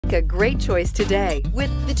Make a great choice today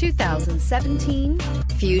with the 2017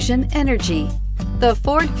 Fusion Energi. The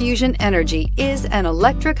Ford Fusion Energi is an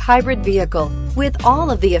electric hybrid vehicle with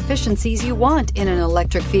all of the efficiencies you want in an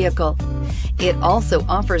electric vehicle. It also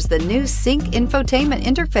offers the new Sync infotainment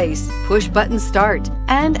interface, push-button start,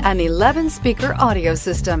 and an 11-speaker audio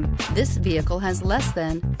system. This vehicle has less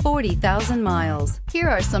than 40,000 miles. Here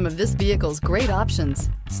are some of this vehicle's great options: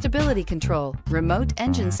 stability control, remote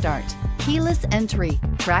engine start, keyless entry,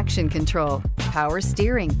 traction control, power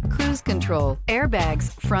steering, cruise control,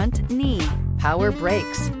 airbags, front knee, power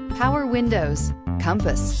brakes, power windows,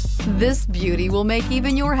 compass. This beauty will make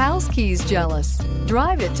even your house keys jealous.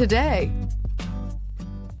 Drive it today.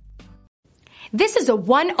 This is a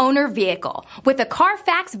one-owner vehicle with a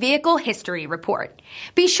Carfax Vehicle History Report.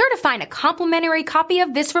 Be sure to find a complimentary copy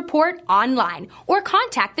of this report online or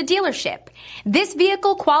contact the dealership. This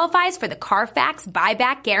vehicle qualifies for the Carfax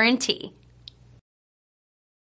Buyback Guarantee.